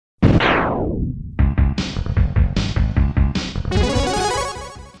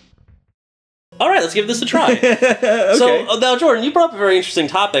let's give this a try. Okay. So, now, Jordan, you brought up a very interesting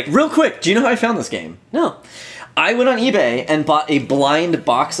topic. Real quick, do you know how I found this game? No. I went on eBay and bought a blind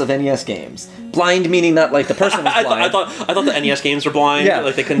box of NES games. Blind meaning that like the person was blind. I thought the NES games were blind. Yeah,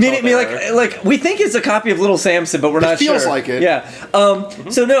 like they couldn't. like we think it's a copy of Little Samson, but we're not sure. It feels like it. Yeah.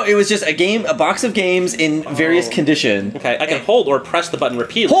 So no, it was just a box of games in various condition. Okay, I can hold or press the button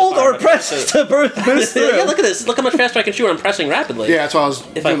repeatedly. Hold or press to boost through. Yeah, look at this. Look how much faster I can shoot when I'm pressing rapidly. Yeah, that's why I was.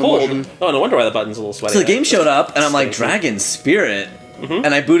 If I hold, oh, no wonder why the button's a little sweaty. So the game showed up, and I'm like, Dragon Spirit.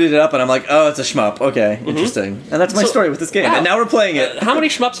 And I booted it up, and I'm like, oh, it's a shmup. Okay, interesting. And that's my story with this game. Wow. And now we're playing it. How many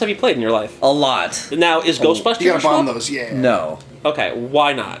shmups have you played in your life? A lot. Now, is Ghostbusters You gotta a bomb shmup? those, yeah. No. Okay,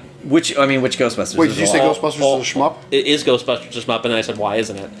 why not? Which Ghostbusters? Wait, did you say Ghostbusters is a shmup? It is Ghostbusters a shmup, and I said, why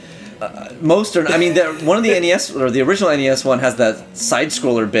isn't it? Most are. I mean, one of the NES or the original NES one has that side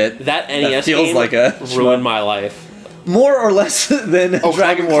scroller bit. That NES feels game like a ruined my life. More or less than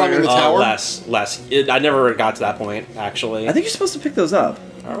Dragon Warrior. the tower? Less. I never got to that point, actually. I think you're supposed to pick those up.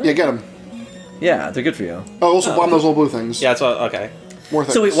 Yeah, get them. Yeah, they're good for you. Oh, also bomb those little blue things. Yeah, it's okay. More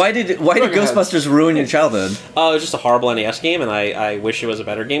things. So wait, why did Ghostbusters ruin your childhood? Oh, it was just a horrible NES game, and I wish it was a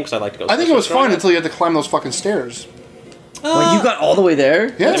better game because I liked Ghostbusters. I think it was fun until you had to climb those fucking stairs. Wait, you got all the way there?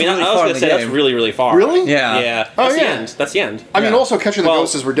 Yeah. I mean, really I was going to say that's really, really far. Really? Yeah. Yeah. Oh, That's the yeah. end. That's the end. I mean, Yeah. also catching the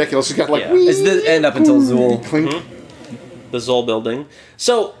ghost is ridiculous. He's got like. Yeah. It's the end up until Zool. Clink. The Zoll building.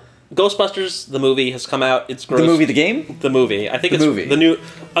 So, Ghostbusters, the movie, has come out. It's gross. The movie, the game? The movie. I think The it's movie. the new.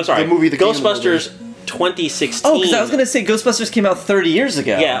 I'm sorry. The movie, the game, Ghostbusters 2016. Oh, because I was going to say Ghostbusters came out 30 years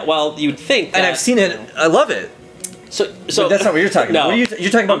ago. Yeah, well, you'd think. And I've seen it. I love it. So But that's not what you're talking about. No, What are you're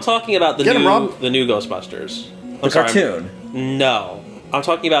talking about I'm talking about the Get him, new, Rob. the new Ghostbusters. the cartoon. No, I'm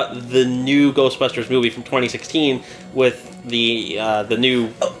talking about the new Ghostbusters movie from 2016 with the new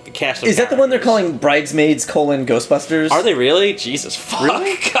cast of Is that the one they're characters. calling Bridesmaids: Ghostbusters? Are they really? Jesus fuck!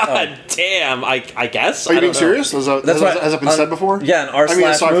 Really? God damn! I guess. Are you I being don't know. serious? Has it been said before? Yeah, in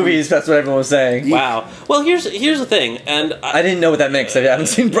aside movies, that's what everyone was saying. Wow. Well, here's the thing, and I didn't know what that meant because I haven't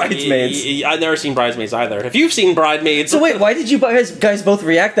seen Bridesmaids. I've never seen Bridesmaids either. If you've seen Bridesmaids, So wait, why did you guys both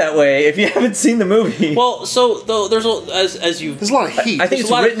react that way if you haven't seen the movie? well, so though there's as you. There's a lot of heat. I think there's it's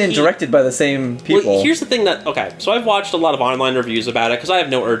a lot of written and heat. directed by the same people. Well, here's the thing that so I've watched a lot of online reviews about it because I have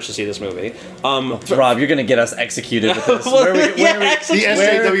no urge to see this movie. Rob, you're gonna get us executed with this. Well, Where are we- yeah, where are we- actually, the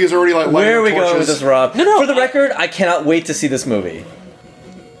SJW is already like. Where are we lighting going with torches. this, Rob? No, For the record, I cannot wait to see this movie.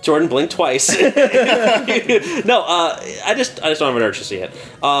 Jordan blinked twice. No, I just don't have an urge to see it.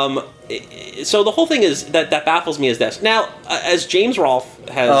 So the whole thing is that baffles me is this. Now, as James Rolfe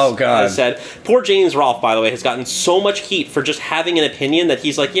has said, poor James Rolfe, by the way, has gotten so much heat for just having an opinion that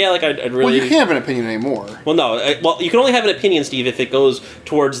he's like, yeah, like I'd really. Well, you can't have an opinion anymore. Well, no. Well, you can only have an opinion, Steve, if it goes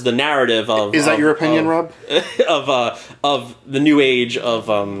towards the narrative of. Is that your opinion, Rob? Of the new age of.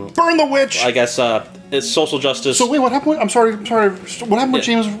 Burn the witch. I guess it's social justice. So wait, what happened? I'm sorry. What happened with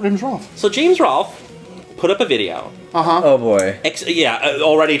James Rolfe? So James Rolfe put up a video. Oh boy.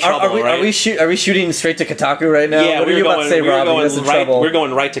 Already trouble. Are we shooting straight to Kotaku right now? Yeah, what are you about to say, Rob? We're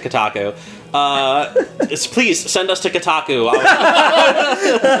going right to Kotaku. Please send us to Kotaku.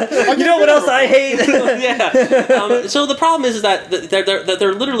 You know what else I hate? Yeah. So the problem is that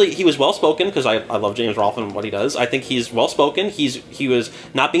they're literally. He was well spoken because I love James Rolfe and what he does. I think he's well spoken. He was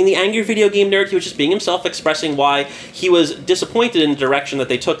not being the angry video game nerd. He was just being himself, expressing why he was disappointed in the direction that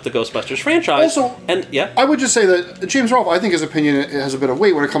they took the Ghostbusters franchise. Also, and yeah, I would just say that James Rolfe, I think his opinion has a bit of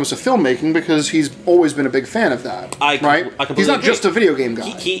weight when it comes to filmmaking because he's always been a big fan of that. I completely He's not agree. just a video game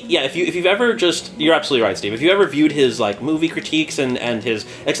guy. If you've ever you're absolutely right, Steve. If you ever viewed his like movie critiques and his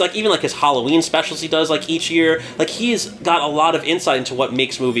it's like even like his Halloween specials he does like each year, like he's got a lot of insight into what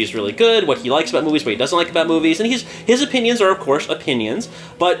makes movies really good, what he likes about movies, what he doesn't like about movies, and his opinions are of course opinions,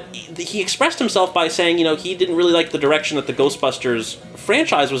 but he expressed himself by saying, he didn't really like the direction that the Ghostbusters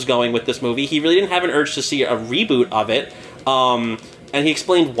franchise was going with this movie. He really didn't have an urge to see a reboot of it. And he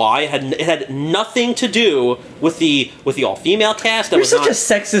explained why it had nothing to do with the all-female cast. You're such a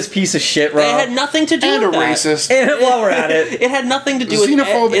sexist piece of shit, Rob. It had nothing to do and with a that. racist. And while we're at it, It had nothing to do with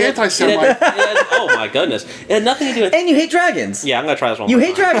Xenophobe, anti-Semite. Oh my goodness! It had nothing to do with. and you hate dragons. Yeah, I'm gonna try this one. You more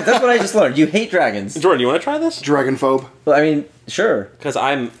hate time. dragons. That's what I just learned. You hate dragons. Jordan, you want to try this? Dragonphobe. Well, I mean, sure. Because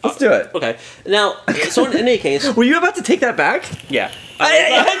I'm. Let's do it. Okay. Now, so in any case, Were you about to take that back? yeah.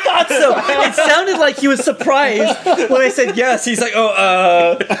 I thought so. It sounded like he was surprised when I said yes. He's like,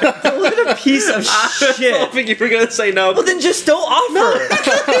 what a piece of I shit. think you were gonna say no. Well, then just don't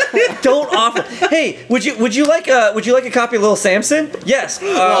offer. Don't offer. Hey, would you like a copy of Little Samson? Yes.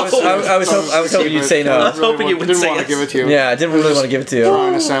 I was hoping you'd say no. hoping you would didn't say want to yes. give it to you. Yeah, I didn't really want to give it to you.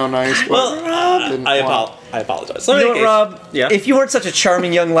 Trying to sound nice. But Well, didn't I want- apologize. I apologize. So You know what, Rob? Yeah. If you weren't such a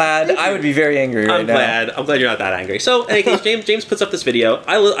charming young lad, I would be very angry right now. I'm glad you're not that angry. So, in any case, James puts up this video.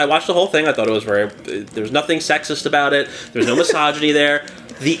 I watched the whole thing. I thought it was there's nothing sexist about it. There's no misogyny there.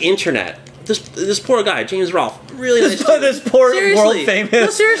 The internet. This poor guy, James Rolfe, really nice. This poor world famous. No,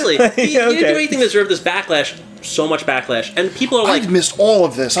 seriously. He didn't do Okay. anything to deserve this backlash. So much backlash, and people are like, I've missed all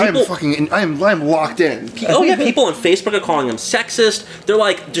of this. I am locked in. oh yeah, people on Facebook are calling him sexist. They're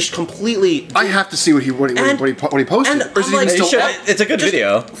like just completely. I have to see what he posted. And Or is it I'm even like, still up? It's a good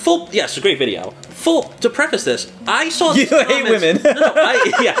video. Yes, a great video. To preface this, I saw You these hate comments, women.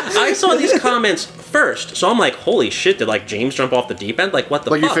 I saw these comments first, so I'm like, holy shit! Did like James jump off the deep end? Like what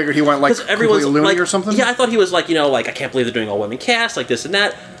the? Like fuck? you figured he went like 'Cause everyone's completely loony like, or something? Yeah, I thought he was like, like I can't believe they're doing all women cast, like this and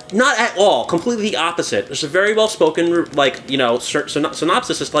that. Not at all. Completely the opposite. There's a very well spoken,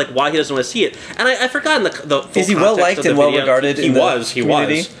 synopsis as to like why he doesn't want to see it. And I've forgotten the full Is he context well liked of the and well video. regarded? He was. He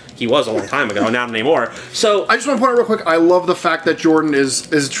was a long time ago, not anymore. So I just want to point out real quick. I love the fact that Jordan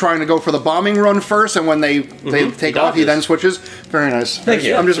is trying to go for the bombing run first, and when they take off, he then switches. Very nice. Thank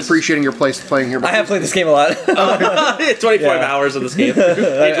you. I'm just appreciating your playing here. I have played this game a lot. 25 hours of this game.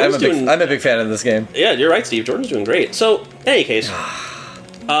 Hey, I'm a big fan of this game. Yeah, you're right, Steve. Jordan's doing great. So, in any case,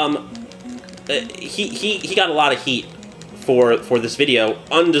 he got a lot of heat for this video,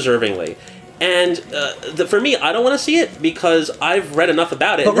 undeservingly. And for me, I don't want to see it because I've read enough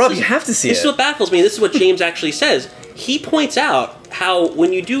about it. But Rob, you have to see it. This is what baffles me. This is what James actually says. He points out how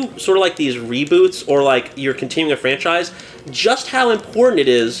when you do sort of like these reboots or like you're continuing a franchise, just how important it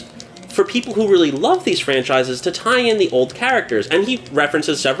is for people who really love these franchises to tie in the old characters. And he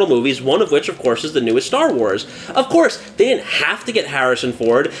references several movies, one of which, of course, is the newest Star Wars. Of course, they didn't have to get Harrison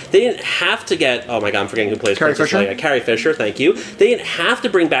Ford. They didn't have to get... Oh my god, I'm forgetting who plays Carrie Princess Fisher? Leia. Carrie Fisher, thank you. They didn't have to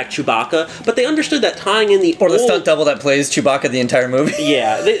bring back Chewbacca, but they understood that tying in the Or the old... stunt double that plays Chewbacca the entire movie.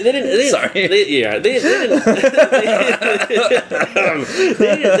 Yeah, they didn't... Sorry. They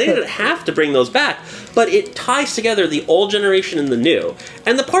didn't have to bring those back, but it ties together the old generation and the new.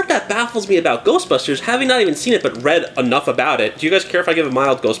 And the part that baffles me about Ghostbusters, having not even seen it but read enough about it, do you guys care if I give a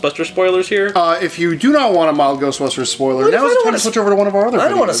mild Ghostbusters spoilers here? If you do not want a mild Ghostbusters spoiler, now is the time to switch over to one of our other videos. I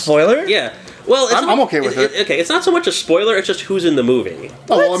don't want a spoiler. Yeah. Well, I'm okay with it. Okay, it's not so much a spoiler, it's just who's in the movie.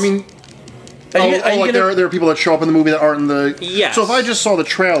 Oh, well, I mean... there are people that show up in the movie that aren't in the... Yes. So if I just saw the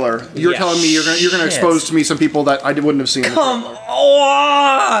trailer, you're telling me you're gonna expose to me some people that I wouldn't have seen. Come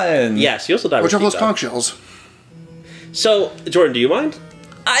on! Yes, you also died Which with of those Pete, conch shells? So, Jordan, do you mind?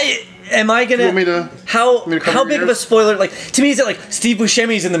 Am I gonna? You want me to- how me to cover how your big of a ears? spoiler? Like to me, is it like Steve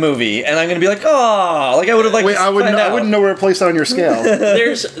Buscemi's in the movie, and I'm gonna be like, oh, like I would have liked. Wait, to I find out. wouldn't know where to place that on your scale.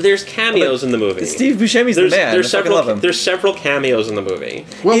 There's cameos in the movie. Steve Buscemi's the man. There's I fucking love several him. there's several cameos in the movie.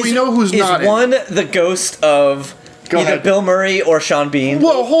 Well, we know who's not Is one the ghost of Go either ahead. Bill Murray or Sean Bean? in.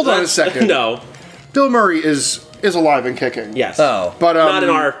 Well, hold on a second. No. Bill Murray is alive and kicking. Yes. Oh. But not in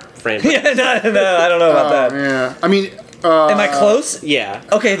our franchise. Yeah, no, I don't know about that. Yeah, I mean, Am I close? Yeah.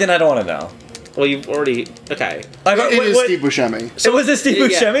 Okay, then I don't want to know. Well, you've already... Okay. it is Steve Buscemi. So was this Steve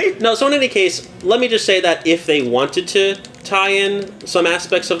Buscemi? No, so in any case, let me just say that if they wanted to tie in some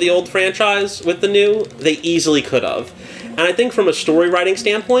aspects of the old franchise with the new, they easily could have. And I think from a story writing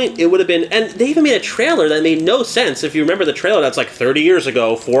standpoint, it would have been... And they even made a trailer that made no sense. If you remember the trailer, that's like 30 years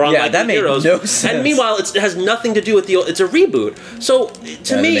ago, 4 Unlikely that made Heroes. no sense. And meanwhile, it has nothing to do with the old... It's a reboot. So,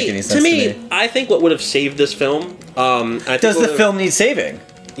 Doesn't make any sense to me. I think what would have saved this film... Does the film need saving?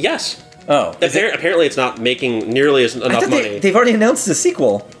 Yes. Oh, Apparently, it's not making nearly enough money. They've already announced a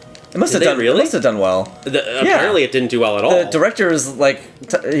sequel. It must have Did they done. really? It must have done well. Apparently, it didn't do well at all. The director is like,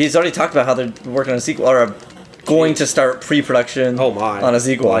 he's already talked about how they're working on a sequel or going to start pre-production. Oh my! On a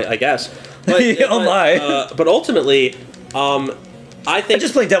sequel, well, I guess. But, but ultimately, I think I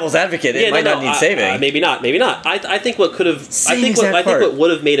just play devil's advocate. It might not need saving. Maybe not. Maybe not. I think what could have. I think what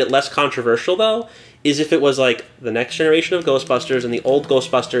would have made it less controversial though is if it was like the next generation of Ghostbusters and the old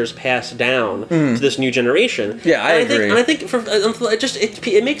Ghostbusters passed down to this new generation. Yeah, I agree. And I think for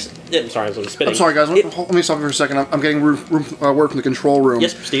it makes. I'm sorry, I was spitting. I'm sorry, guys. Let me stop you for a second. I'm getting word from the control room.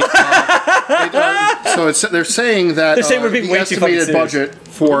 Yes, Steve. They're saying that we're being the way too fucking estimated serious. budget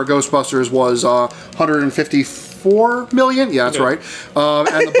for Ghostbusters was 154 million. Yeah, that's right.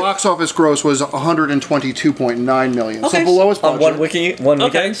 And the box office gross was 122.9 million. Okay, so below its budget. On one weekend.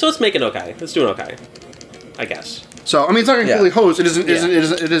 Okay, so it's making okay. It's doing okay, I guess. So I mean, it's not completely hosed. It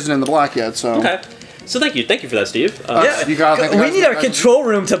isn't in the black yet. So Okay. So thank you for that, Steve. We need our control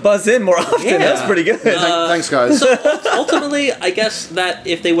room to buzz in more often. Yeah. That's pretty good. Thanks, guys. So ultimately, I guess that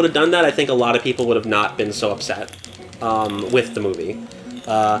if they would have done that, I think a lot of people would have not been so upset with the movie.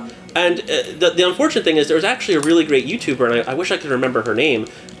 And the unfortunate thing is there was actually a really great YouTuber, and I wish I could remember her name.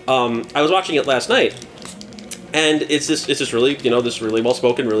 I was watching it last night, and it's this really, you know, this really well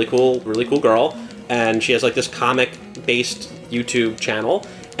spoken, really cool girl, and she has like this comic based YouTube channel.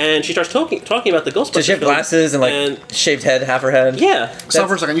 And she starts talking about the Ghostbusters. Does she have glasses and like shaved head, half her head? Yeah. Stop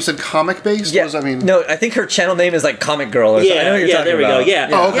for a second. You said comic based? Yeah. What does that mean? No, I think her channel name is like Comic Girl or something. I know what you're talking there we about. go. Yeah.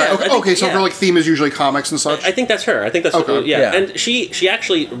 Oh, okay. Yeah, Okay. So her like theme is usually comics and such. I think that's her. I think that's okay. yeah. And she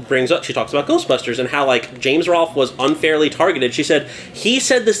actually she talks about Ghostbusters and how like James Rolfe was unfairly targeted. She said he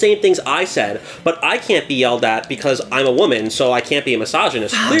said the same things I said, but I can't be yelled at because I'm a woman, so I can't be a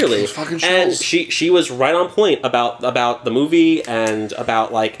misogynist. Clearly, and she was right on point about the movie and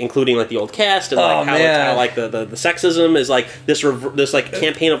about like including like the old cast and like how like the sexism is like this like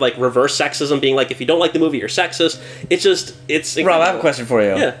campaign of like reverse sexism being like if you don't like the movie you're sexist. It's incredible. Rob, I have a question for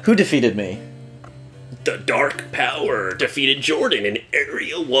you. Yeah. Who defeated me? The Dark Power defeated Jordan in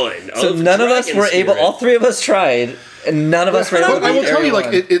Area 1. So none of us were able. All three of us tried, and none of us were able. I will tell you,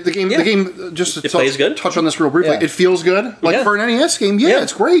 like the game. Just to plays good. Touch on this real briefly. It feels good. Like for an NES game,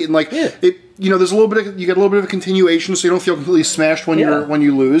 it's great, and like it. You know, there's a little bit of you get a little bit of a continuation, so you don't feel completely smashed when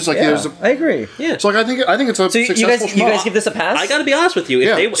you lose. Like there's. I agree. Yeah. So like I think it's a successful. You guys give this a pass? I got to be honest with you.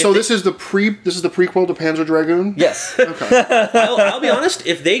 This is the prequel to Panzer Dragoon. Yes. Okay. I'll be honest.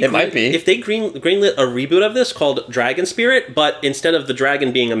 If they greenlit a reboot of this called Dragon Spirit, but instead of the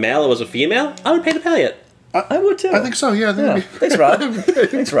dragon being a male, it was a female, I would pay to play it. I would too. I think so. Yeah. Thanks, Rob.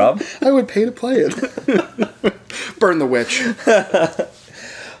 Thanks, Rob. I would pay to play it. Burn the witch.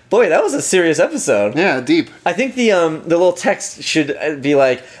 Boy, that was a serious episode. Yeah, deep. I think the little text should be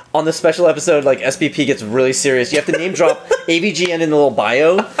like, on the special episode, like SPP gets really serious. You have to name drop AVGN in the little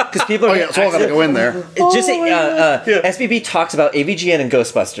bio because people are. It's all got to go in there. Just say SPP talks about AVGN and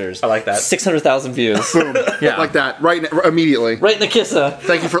Ghostbusters. I like that. 600,000 views. Boom. Like that. Right immediately. Right in the kissa.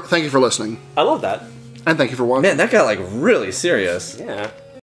 Thank you for listening. I love that. And thank you for watching. Man, that got like really serious. Yeah.